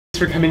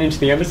for coming into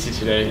the embassy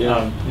today.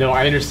 Yeah. No,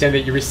 I understand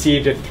that you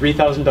received a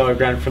 $3,000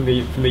 grant from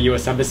the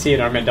U.S. Embassy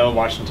in our Mandela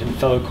Washington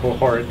Fellow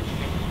cohort.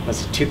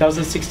 Was it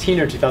 2016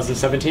 or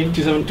 2017?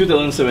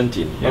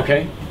 2017. Yeah.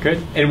 Okay,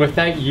 good. And with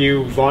that,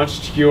 you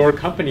launched your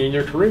company and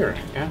your career.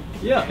 Yeah.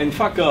 Yeah. In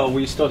fact,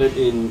 we started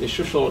in a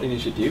social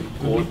initiative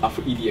called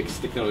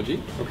AfriEDX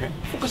Technology. Okay.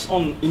 Focus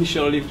on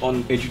initially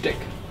on edutech,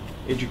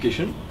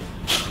 education,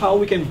 how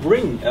we can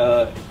bring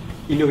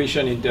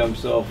innovation in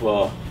terms of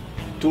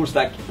tools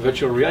like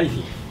virtual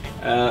reality.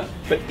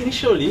 But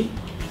initially,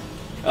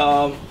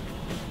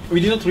 we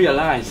did not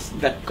realize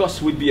that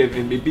cost would be a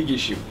big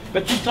issue.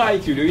 But we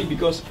tried to do it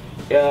because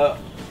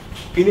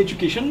in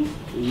education,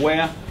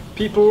 where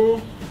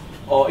people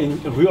are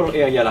in rural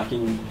area like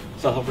in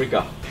South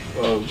Africa,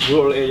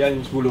 rural area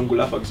in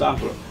Bulungula, for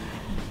example,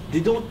 they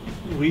don't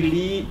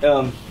really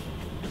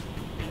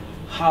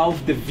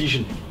have the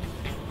vision,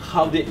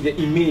 have the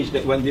image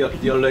that when they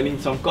are learning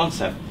some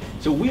concept.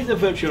 So with the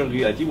virtual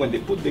reality, when they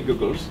put the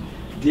goggles,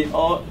 they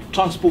are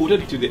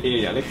transported to the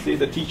area. Let's say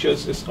the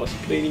teachers is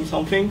explaining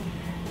something.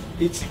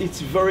 It's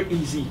very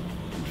easy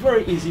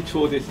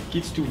for the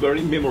kids to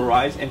very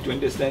memorize and to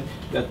understand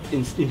that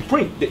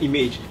imprint the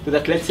image, so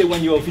that let's say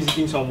when you are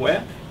visiting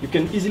somewhere, you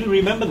can easily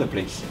remember the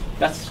place.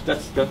 That's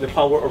the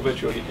power of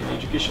virtual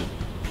education.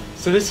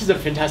 So this is a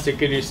fantastic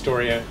good news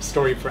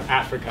story for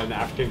Africa and the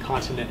African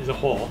continent as a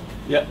whole.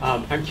 Yeah.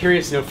 I'm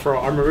curious, for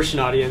our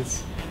Mauritian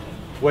audience,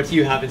 what do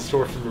you have in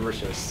store for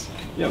Mauritius?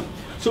 Yeah.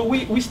 So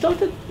we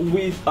started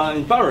with,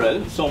 in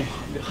parallel,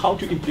 how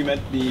to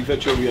implement the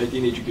virtual reality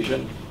in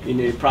education in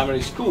a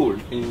primary school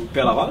in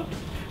Pelaval.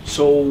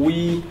 So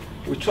we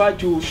tried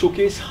to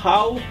showcase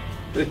how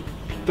the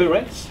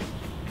parents,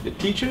 the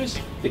teachers,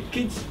 the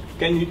kids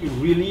can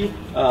really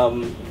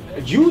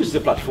use the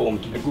platform,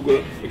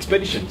 Google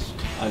Expeditions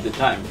at the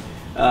time.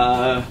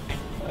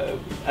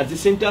 At the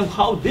same time,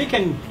 how they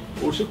can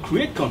also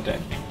create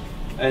content.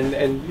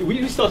 And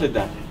we started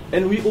that.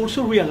 And we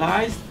also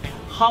realized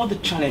how the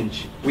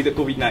challenge with the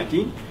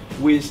COVID-19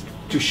 was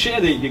to share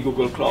the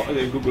Google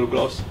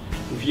Glass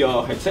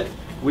VR headset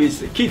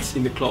with kids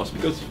in the class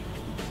because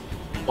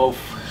of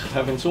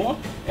health and so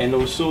on, and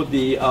also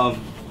the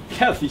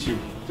health issue.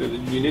 So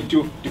you need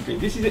to clean.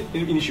 This is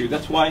an issue.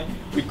 That's why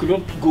we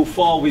couldn't go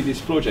far with this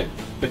project.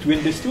 But we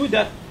understood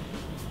that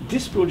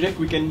this project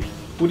we can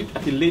put it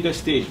at a later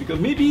stage because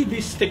maybe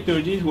this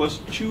technology was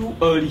too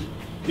early.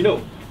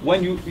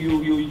 When you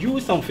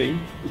use something,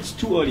 it's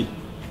too early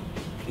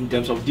in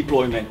terms of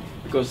deployment,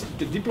 because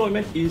the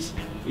deployment is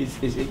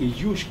a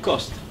huge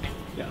cost.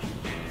 Yeah,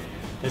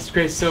 that's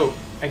great. So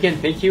again,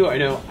 thank you. I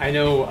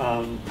know.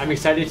 I'm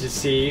excited to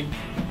see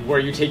where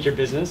you take your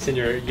business and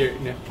your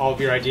all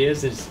of your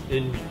ideas is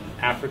in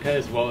Africa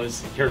as well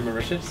as here in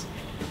Mauritius.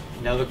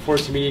 And I look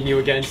forward to meeting you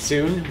again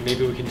soon.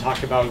 Maybe we can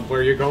talk about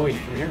where you're going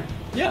from here.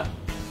 Yeah.